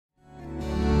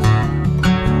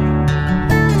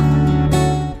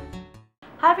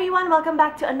everyone, welcome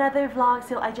back to another vlog.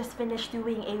 So I just finished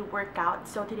doing a workout.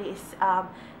 So today is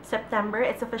September.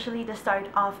 It's officially the start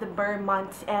of the burr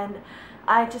month, and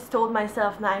I just told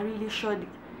myself na I really should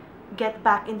get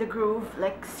back in the groove,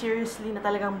 like seriously na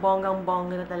talagang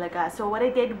bonggang-bongga na talaga. So what I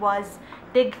did was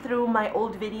dig through my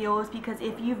old videos, because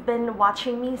if you've been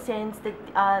watching me since the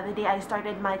day I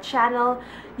started my channel,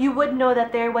 you would know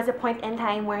that there was a point in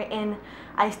time wherein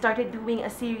I started doing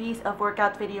a series of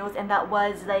workout videos, and that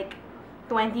was like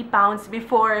 20 pounds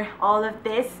before all of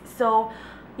this. So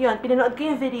yun, pinanood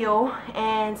ko yung video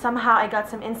and somehow I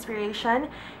got some inspiration,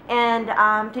 and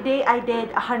today I did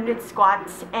 100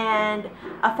 squats and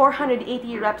a 480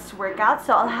 reps workout.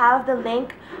 So I'll have the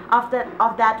link of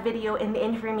that video in the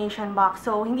information box.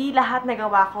 So hindi lahat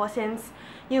nagawa ko, since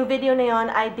yung video na yun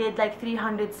I did like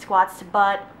 300 squats,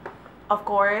 but of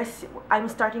course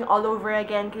I'm starting all over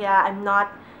again, kaya I'm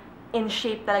not in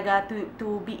shape talaga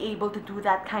to be able to do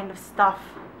that kind of stuff.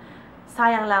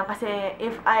 Sayang lang kasi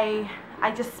if I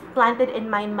just planted in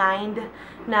my mind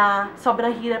na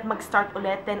sobrang hirap mag-start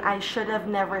ulit, then I should have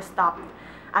never stopped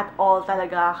at all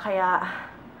talaga. Kaya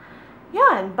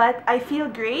yan, but I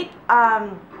feel great.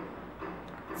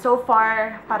 So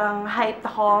far parang hyped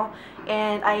ako,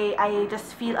 and I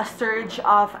just feel a surge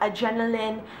of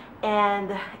adrenaline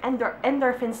and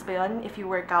endorphins ba yun if you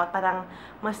work out. Parang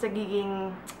mas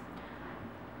nagiging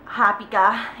happy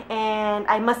ka. And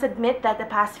I must admit that the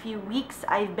past few weeks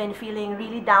I've been feeling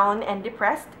really down and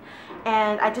depressed,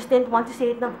 and I just didn't want to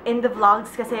say it in the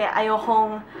vlogs kasi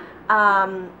ayokong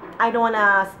I don't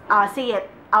wanna say it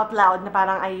out loud na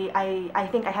parang I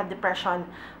think I have depression.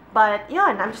 But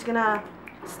yun, I'm just gonna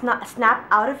snap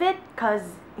out of it because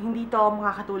hindi to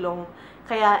makakatulong.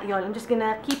 Kaya yun, I'm just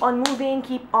gonna keep on moving,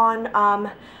 keep on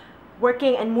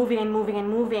working and moving and moving and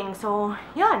moving. So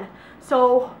yun.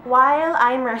 So while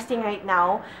I'm resting right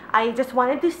now, I just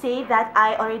wanted to say that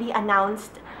I already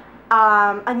announced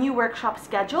a new workshop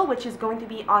schedule, which is going to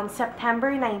be on September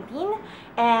 19,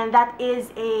 and that is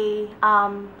a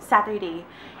Saturday,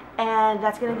 and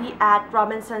that's going to be at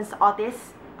Robinson's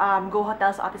Otis, Go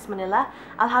Hotels Otis, Manila.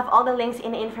 I'll have all the links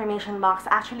in the information box.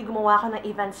 Actually, gumawa ko ng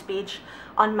events page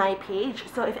on my page,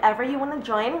 so if ever you want to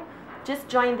join, just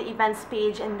join the events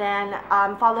page, and then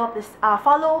follow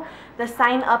the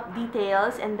sign up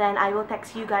details, and then I will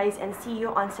text you guys and see you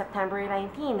on September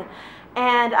 19.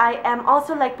 And I am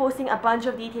also like posting a bunch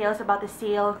of details about the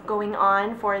sale going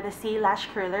on for the Say Lash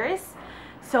Curlers,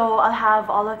 so I'll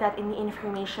have all of that in the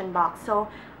information box. So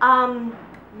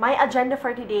my agenda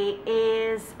for today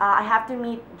is I have to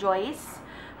meet Joyce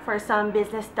for some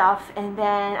business stuff, and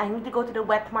then I need to go to the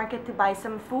wet market to buy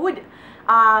some food.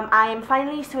 I'm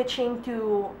finally switching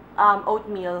to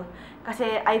oatmeal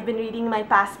kasi I've been reading my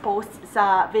past posts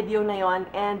sa video na yon,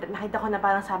 and nakita ko na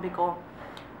parang sabi ko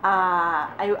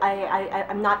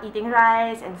I'm not eating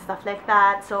rice and stuff like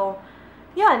that. So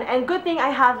yun, and good thing I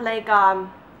have like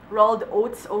rolled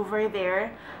oats over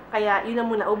there. Kaya yun na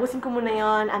muna, ubusin ko muna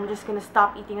yon. I'm just gonna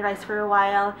stop eating rice for a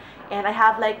while, and I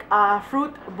have like a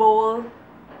fruit bowl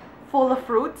full of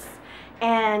fruits,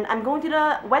 and I'm going to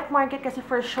the wet market kasi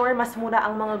for sure mas mura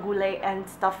ang mga gulay and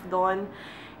stuff doon.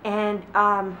 And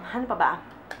ano pa ba?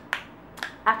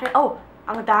 After,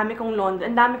 ang dami kong laundry,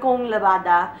 ang dami kong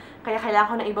labada, kaya kailangan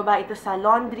ko na ibaba ito sa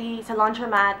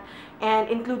laundromat,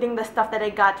 and including the stuff that I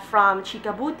got from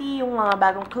Chica Booty, yung mga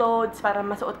bagong clothes para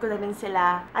masuot ko na din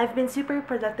sila. I've been super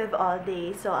productive all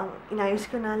day, so ang inayos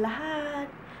ko na lahat,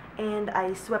 and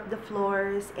I swept the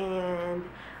floors, and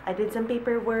I did some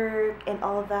paperwork and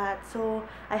all that. So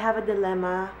I have a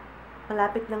dilemma.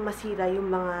 Malapit nang masira yung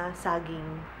mga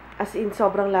saging. As in,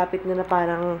 sobrang lapit na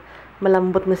parang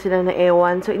malambot na sila na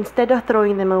ewan. So instead of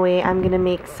throwing them away, I'm gonna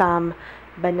make some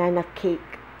banana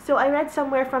cake. So I read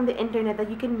somewhere from the internet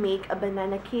that you can make a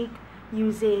banana cake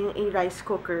using a rice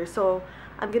cooker. So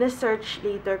I'm gonna search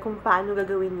later kung paano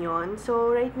gagawin yon. So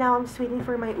right now, I'm just waiting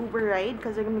for my Uber ride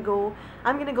because I'm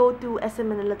gonna go to SM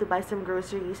Manila to buy some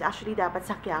groceries. Actually, dapat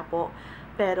sa Quiapo,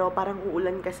 pero parang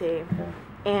uulan kasi.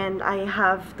 And I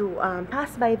have to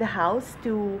pass by the house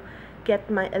to get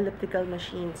my elliptical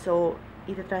machine. So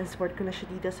ita-transport ko na siya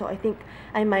dito. So I think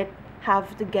I might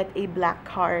have to get a black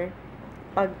car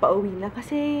pag pauwi na,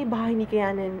 kasi baka hindi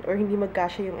kayanin or hindi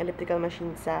magkasya yung elliptical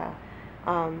machine sa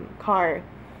car.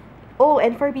 Oh,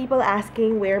 and for people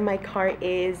asking where my car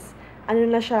is, ano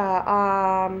na siya,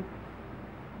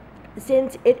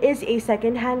 since it is a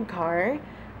second-hand car,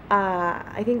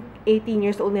 I think 18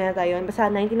 years old na yata yun, basta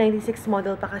 1996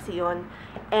 model pa kasi yun,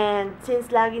 and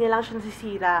since lagi na lang siya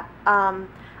nasisira,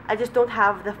 I just don't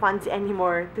have the funds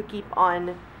anymore to keep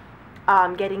on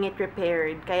getting it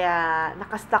repaired. Kaya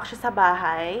nakastock siya sa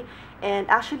bahay. And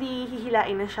actually,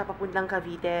 hihilain na siya papuntang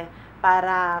Cavite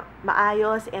para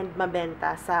maayos and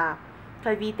mabenta sa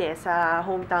Cavite, sa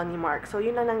hometown ni Mark. So,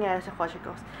 yun lang nangyari sa kotse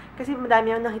ko. Kasi madami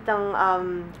akong nakitang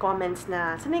comments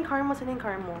na, sana yung car mo, sana yung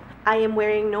car mo. I am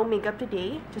wearing no makeup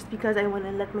today just because I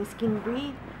wanna let my skin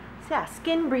breathe. So, yeah,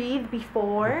 skin breathe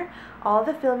before all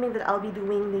the filming that I'll be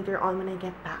doing later on when I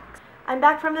get back. I'm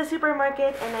back from the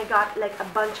supermarket and I got like a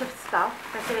bunch of stuff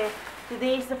kasi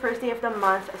today is the first day of the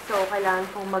month, so kailangan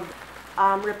kong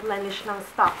replenish ng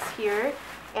stocks here.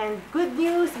 And good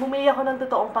news, bumili ako ng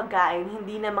totoong pagkain,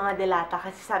 hindi na mga delata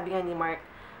kasi sabi nga ni Mark,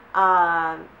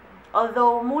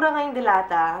 although mura nga yung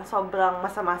delata, sobrang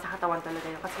masama sa katawan talaga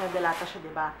yun kasi nga delata siya,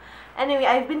 diba? Anyway,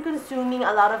 I've been consuming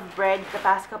a lot of bread the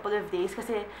past couple of days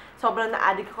kasi sobrang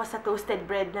na-addict ako sa toasted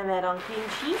bread na merong cream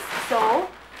cheese. So,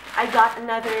 I got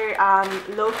another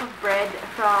loaf of bread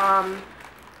from,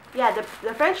 yeah, the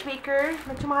French baker.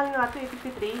 Medyo mahal nga ito,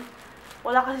 53.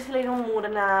 Wala kasi sila yung mura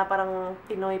na parang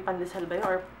Pinoy pandesal ba yun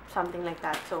or something like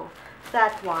that. So,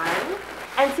 that one.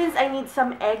 And since I need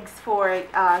some eggs for,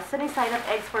 sunny side up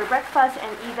eggs for breakfast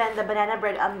and even the banana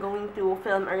bread I'm going to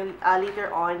film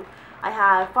later on, I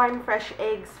have farm fresh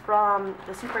eggs from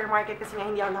the supermarket kasi nga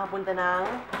hindi ako nakapunta ng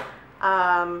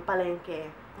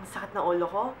palengke. Ang sakit na ulo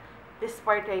ko. This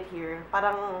part right here,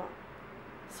 parang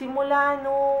simula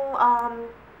nung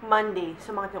Monday,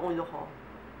 sumakit yung ulo ko.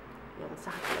 Yan,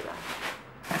 sakit talaga.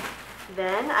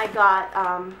 Then, I got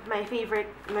my favorite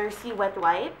Mercy wet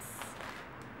wipes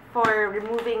for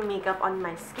removing makeup on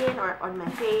my skin or on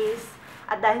my face.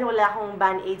 At dahil wala akong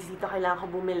band-aids dito, kailangan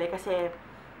ko bumili kasi,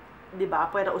 di ba,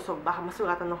 pwede usog, baka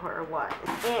masugatan ako or what.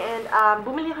 And,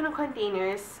 bumili ako ng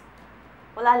containers.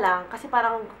 Wala lang, kasi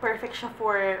parang perfect siya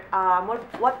for,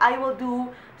 what I will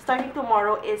do starting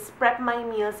tomorrow is prep my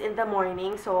meals in the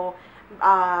morning. So,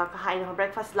 kakain ako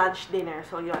breakfast, lunch, dinner.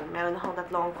 So, yun. Meron akong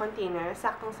tatlong container.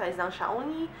 Saktong size lang siya.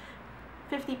 Only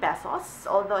 50 pesos.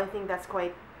 Although, I think that's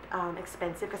quite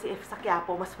expensive. Kasi if sa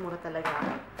Quiapo, mas mura talaga.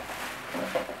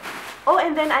 Oh,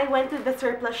 and then I went to the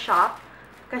surplus shop.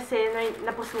 Kasi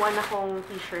napusuan akong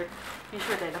t-shirt.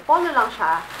 T-shirt na. Polo lang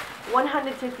siya.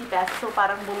 150 pesos. So,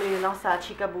 parang bumili lang sa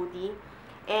Chika Booty.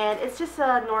 And it's just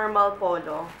a normal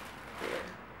polo. Here.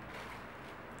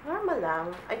 Normal lang.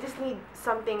 I just need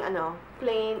something,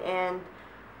 plain, and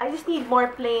I just need more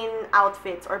plain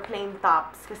outfits or plain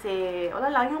tops. Kasi, wala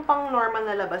lang, yung pang normal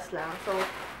na labas lang. So,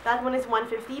 that one is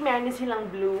 150. Meron din silang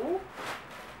blue.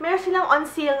 Meron silang on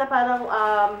sale na parang,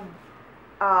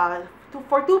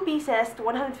 for 2 pieces, to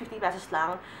 150 pesos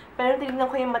lang. Pero tinignan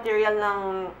ko yung material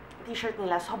ng t-shirt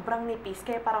nila, sobrang nipis,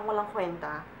 kaya parang walang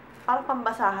kwenta. Parang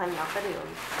pambasahan lang, pero yun.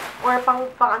 Or pang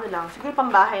ano lang, siguro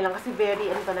pambahay lang, kasi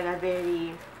very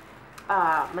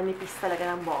manipis talaga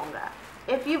ng bongga.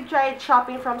 If you've tried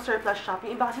shopping from surplus shop,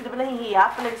 yung iba kasi diba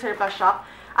nahihiya pag nag-surplus shop,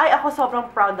 ay ako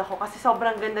sobrang proud ako kasi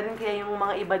sobrang ganda rin kaya yung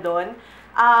mga iba doon.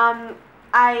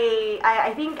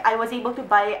 I think I was able to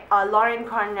buy a Lauren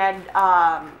Conrad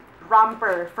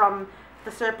romper from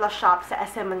the surplus shop sa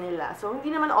SM Manila. So,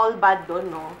 hindi naman all bad doon,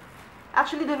 no?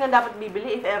 Actually, doon nga dapat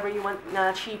bibili if ever you want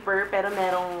na cheaper, pero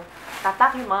merong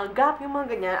tatak, yung mga Gap, yung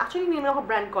mga ganyan. Actually, hindi naman ako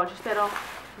brand conscious, pero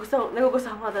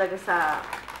nagugustuhan ko talaga sa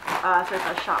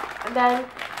surplus shop. And then,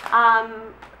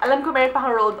 alam ko meron pa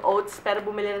akong rolled oats, pero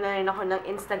bumili na rin ako ng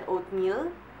instant oatmeal.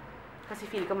 Kasi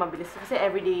feel ko mabilis. Kasi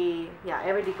everyday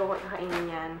ko kakainin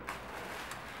yan.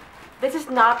 This is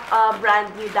not a brand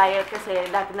new diet kasi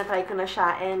dati na-try ko na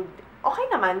siya and okay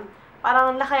naman.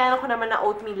 Parang nakayanan ko naman na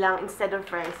oatmeal lang instead of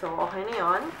rice. So, okay na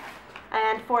yun.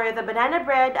 And for the banana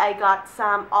bread, I got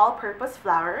some all-purpose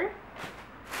flour.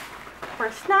 For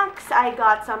snacks, I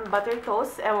got some butter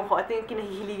toast. Ewan ko, ito yung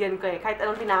kinahihiligan ko eh. Kahit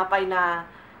anong tinapay na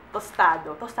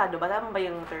tostado. Tostado ba? Tama ba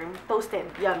yung term? Toasted.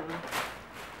 Yum.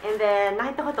 And then,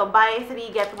 nakita ko to, buy 3,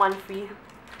 get 1 free.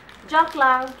 Junk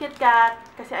lang, KitKat,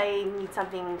 kasi I need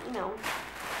something,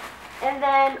 And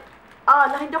then,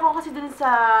 nakita ko kasi dun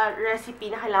sa recipe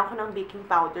na kailangan ko ng baking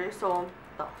powder. So,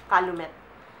 ito, Calumet.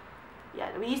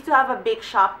 Yan. We used to have a bake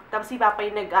shop. Tapos si Papa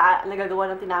yung nagagawa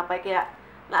ng tinapay. Kaya,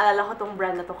 naalala ko tong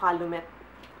brand na to, Calumet.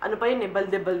 Ano pa yun eh,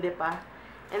 balde-balde pa.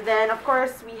 And then, of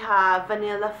course, we have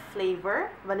vanilla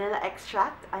flavor, vanilla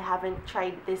extract. I haven't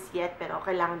tried this yet, pero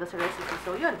kailangan daw sa recipe.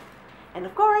 So, yun. And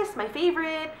of course, my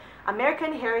favorite,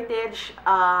 American Heritage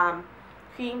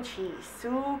cream cheese.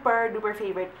 Super duper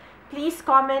favorite. Please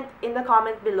comment in the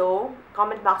comment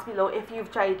box below if you've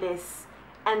tried this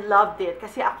and loved it.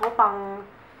 Kasi ako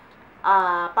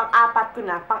pang-apat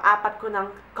ko ng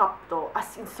cup to.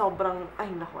 As in, sobrang, ay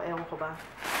nako, ewan ko ba.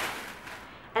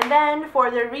 And then,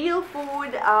 for the real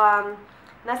food,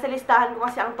 Nasa listahan ko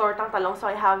kasi ang tortang talong. So,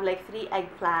 I have like 3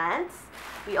 eggplants.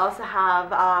 We also have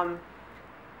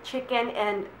chicken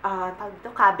and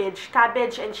cabbage.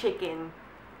 Cabbage and chicken.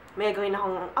 May gawin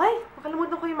akong, ay,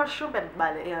 nakalimutan ko yung mushroom.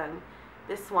 Bale, yan.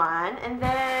 This one. And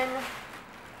then,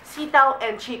 sitaw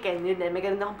and chicken. Yun din. May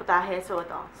ganun akong putahe. So,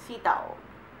 ito. Sitaw.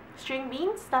 String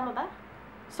beans? Tama ba?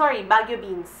 Sorry, Baguio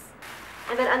beans.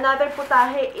 And then, another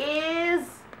putahe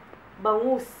is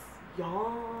bangus.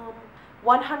 Yum!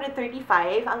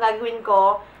 135. Ang gagawin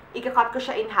ko, ika-cut ko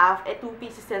siya in half. 2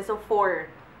 pieces din. So,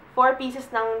 4. 4 pieces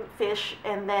ng fish.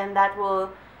 And then, that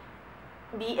will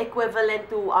be equivalent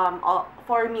to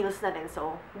 4 meals na din.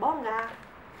 So, bongga.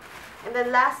 And then,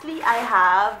 lastly, I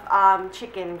have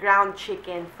chicken. Ground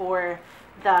chicken for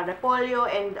the repolyo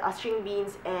and string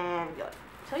beans. And yun.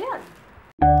 So, yun.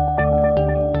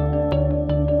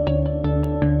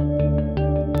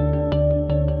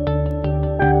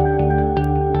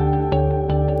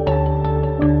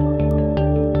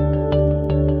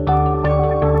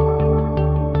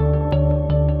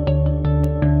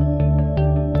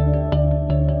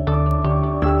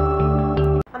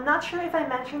 Sure if I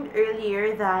mentioned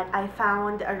earlier that I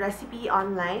found a recipe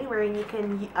online wherein you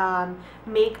can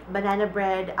make banana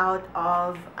bread out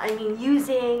of,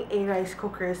 using a rice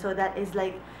cooker. So that is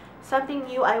like something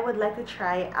new I would like to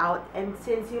try out. And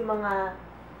since yung mga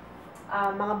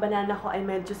banana ko ay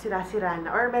medyo sira-sira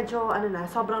na or medyo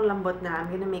sobrang lambot na,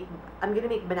 I'm gonna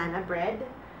make banana bread.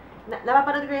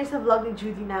 Napapanood ko rin sa vlog ni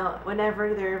Judy na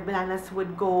whenever their bananas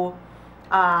would go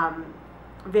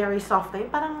very soft na yun,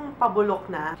 parang pabulok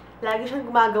na. Lagi siyang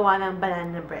gumagawa ng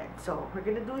banana bread. So, we're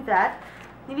gonna do that.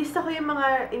 Nilista ko yung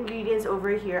mga ingredients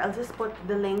over here. I'll just put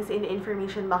the links in the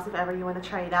information box if ever you wanna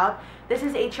try it out. This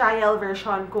is a trial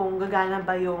version kung gagana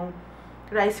ba yung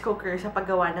rice cooker sa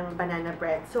paggawa ng banana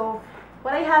bread. So,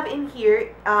 what I have in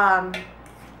here are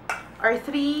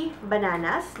 3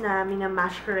 bananas na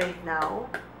minamash ko right now.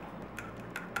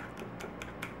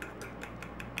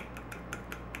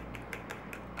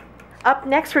 Up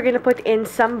next, we're gonna put in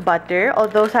some butter.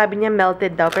 Although sabi niya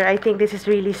melted daw, pero I think this is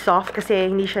really soft kasi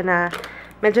hindi siya na,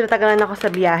 medyo natagalan ako sa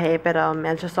biyahe, pero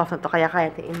medyo soft na to, kaya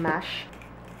natin i-mash.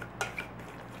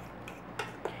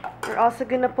 We're also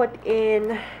gonna put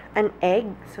in an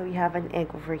egg. So we have an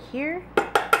egg over here.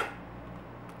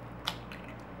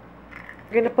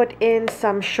 We're gonna put in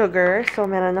some sugar. So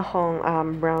meron akong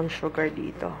brown sugar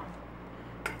dito.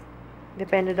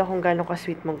 Depende daw kung gaano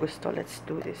ka-sweet mong gusto. Let's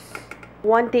do this.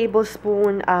 1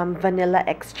 tablespoon vanilla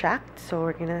extract. So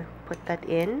we're gonna put that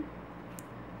in.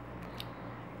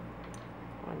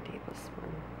 1 tablespoon.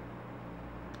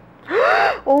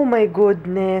 Oh my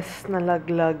goodness!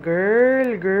 Nalaglag.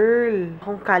 Girl.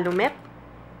 Akong kalumet.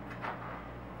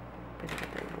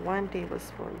 1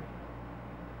 tablespoon.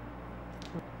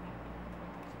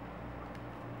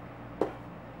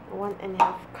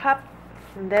 1.5 cup.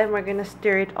 And then we're gonna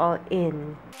stir it all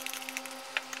in.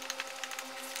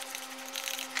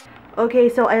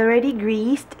 Okay, so I already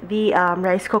greased the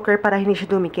rice cooker para hindi siya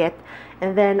dumikit.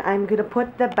 And then, I'm gonna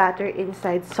put the batter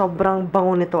inside. Sobrang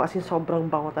bango nito. As in,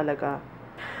 sobrang bango talaga.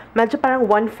 Medyo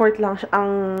parang 1/4 lang siya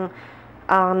ang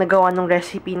nagawa ng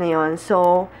recipe na yon.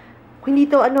 So, hindi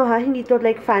to, hindi to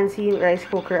like fancy rice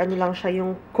cooker. Ano lang siya,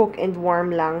 yung cook and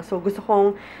warm lang. So, gusto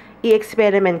kong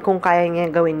i-experiment kung kaya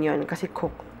niya gawin yon. Kasi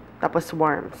cook, tapos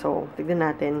warm. So, tignan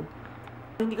natin.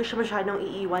 Hindi ko siya masyadong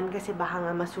iiwan kasi baka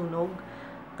nga masunog.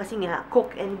 Kasi nga,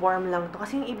 cook and warm lang to.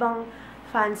 Kasi yung ibang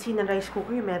fancy na rice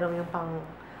cooker, meron yung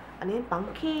pang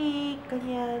cake,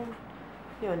 ganyan.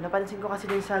 Yun, napansin ko kasi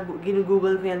din sa,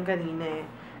 ginugoogle ko yan kanina eh.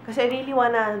 Kasi I really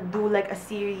wanna do like a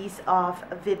series of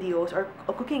videos, or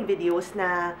cooking videos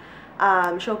na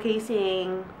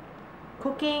showcasing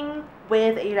cooking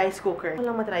with a rice cooker.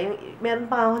 Ano lang matry, meron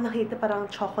pa ako nakita parang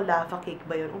chocolate cake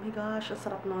ba yun? Oh my gosh, ang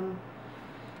sarap nun.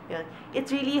 Yun.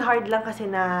 It's really hard lang kasi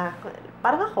na,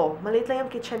 parang ako, maliit lang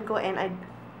yung kitchen ko and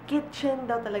kitchen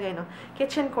daw talaga,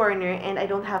 kitchen corner, and I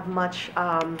don't have much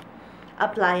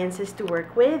appliances to work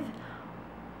with.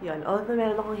 Yun. Although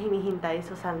meron akong hinihintay,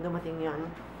 so sana dumating yun.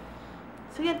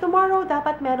 So yun, tomorrow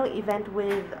dapat merong event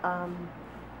with,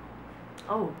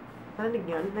 narinig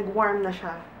yun? Nag-warm na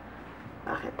siya.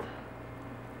 Bakit?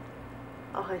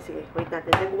 Okay, sige. Wait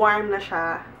natin. Nag-warm na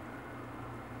siya.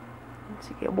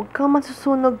 Sige, huwag kang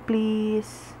masusunog,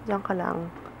 please. Diyan ka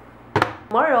lang.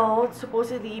 Tomorrow,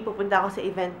 supposedly, pupunta ako sa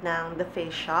event ng The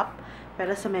Face Shop.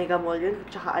 Pero sa Mega Mall yun.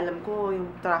 Tsaka alam ko, yung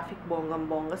traffic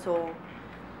bonggang-bongga. So,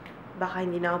 baka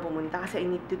hindi na ako pumunta. Kasi I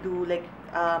need to do, like,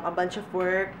 a bunch of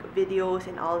work, videos,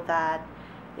 and all that.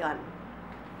 Yan.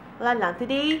 Wala lang.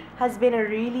 Today has been a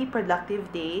really productive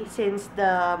day since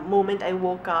the moment I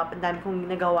woke up. Ang dami kong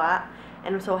ginagawa.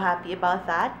 And I'm so happy about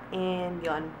that. And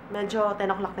yun, medyo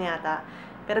 10 o'clock na yata.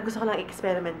 Pero gusto ko lang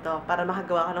experiment to para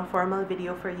makagawa ka ng formal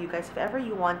video for you guys if ever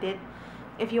you want it.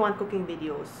 If you want cooking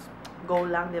videos, go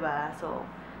lang, diba? So,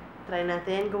 try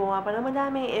natin. Gumawa pa ng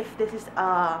madami. If this is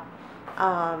a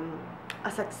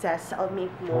success, I'll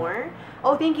make more.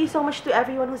 Oh, thank you so much to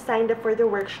everyone who signed up for the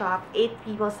workshop. 8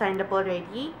 people signed up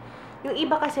already. Yung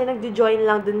iba kasi nagjo-join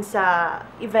lang dun sa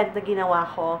event na ginawa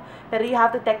ko. Pero you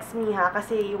have to text me ha,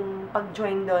 kasi yung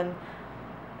pag-join dun,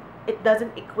 it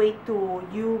doesn't equate to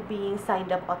you being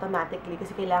signed up automatically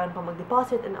kasi kailangan pa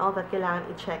mag-deposit and all that, kailangan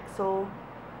i-check. So,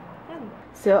 yan.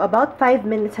 So, about 5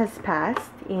 minutes has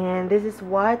passed and this is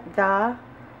what the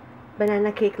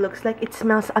banana cake looks like. It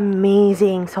smells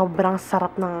amazing. Sobrang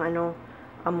sarap ng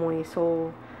amoy. So,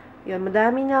 yun,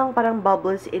 madami nang parang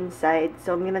bubbles inside.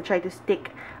 So, I'm gonna try to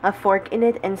stick a fork in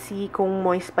it and see kung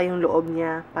moist pa yung loob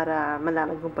niya para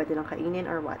malaman kung pwede lang kainin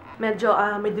or what. Medyo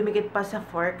may dumikit pa sa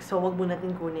fork, so wag mo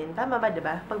natin kunin. Tama ba,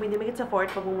 diba? Pag may dumikit sa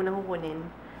fork, wag mo muna kukunin.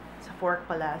 Sa fork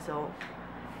pala. So,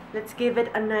 let's give it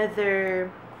another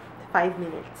 5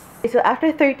 minutes. So, after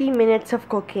 30 minutes of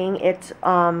cooking, it's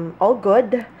all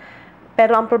good.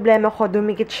 Pero ang problema ko,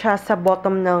 dumikit siya sa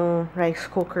bottom ng rice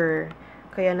cooker.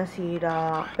 Kaya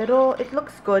nasira. Pero it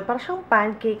looks good. Parang siyang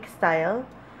pancake style.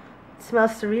 It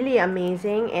smells really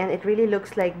amazing and it really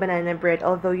looks like banana bread.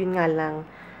 Although yun nga lang,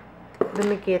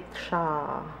 dumikit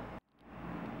siya.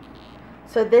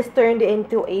 So this turned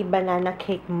into a banana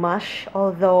cake mush.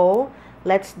 Although,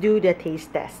 let's do the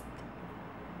taste test.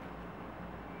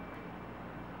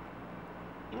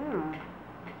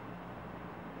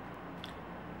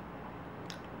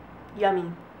 Yummy.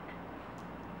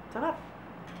 Sarap.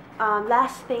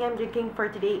 Last thing I'm drinking for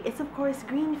today is of course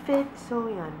green fit. So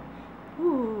yan.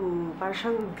 Ooh, parang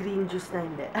siyang green juice na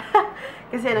hindi.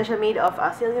 Kasi siya made of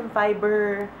psyllium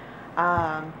fiber,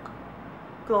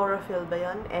 chlorophyll ba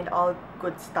yun? And all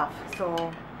good stuff. So,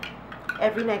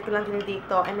 every night ko lang tinitake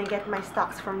to and I get my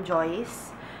stocks from Joyce.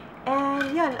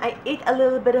 And yan, I ate a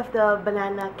little bit of the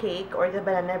banana cake or the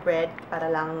banana bread para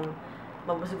lang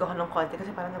mabusog ako ng konti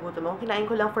kasi parang nagutom ako. Kinain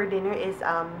ko lang for dinner is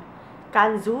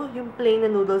kanzu, yung plain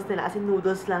na noodles nila, as in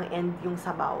noodles lang and yung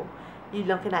sabaw. Yun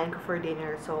lang kinain ko for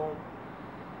dinner. So,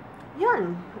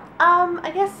 yun. I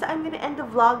guess I'm gonna end the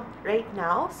vlog right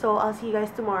now. So, I'll see you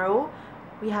guys tomorrow.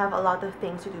 We have a lot of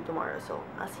things to do tomorrow. So,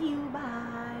 I'll see you.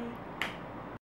 Bye!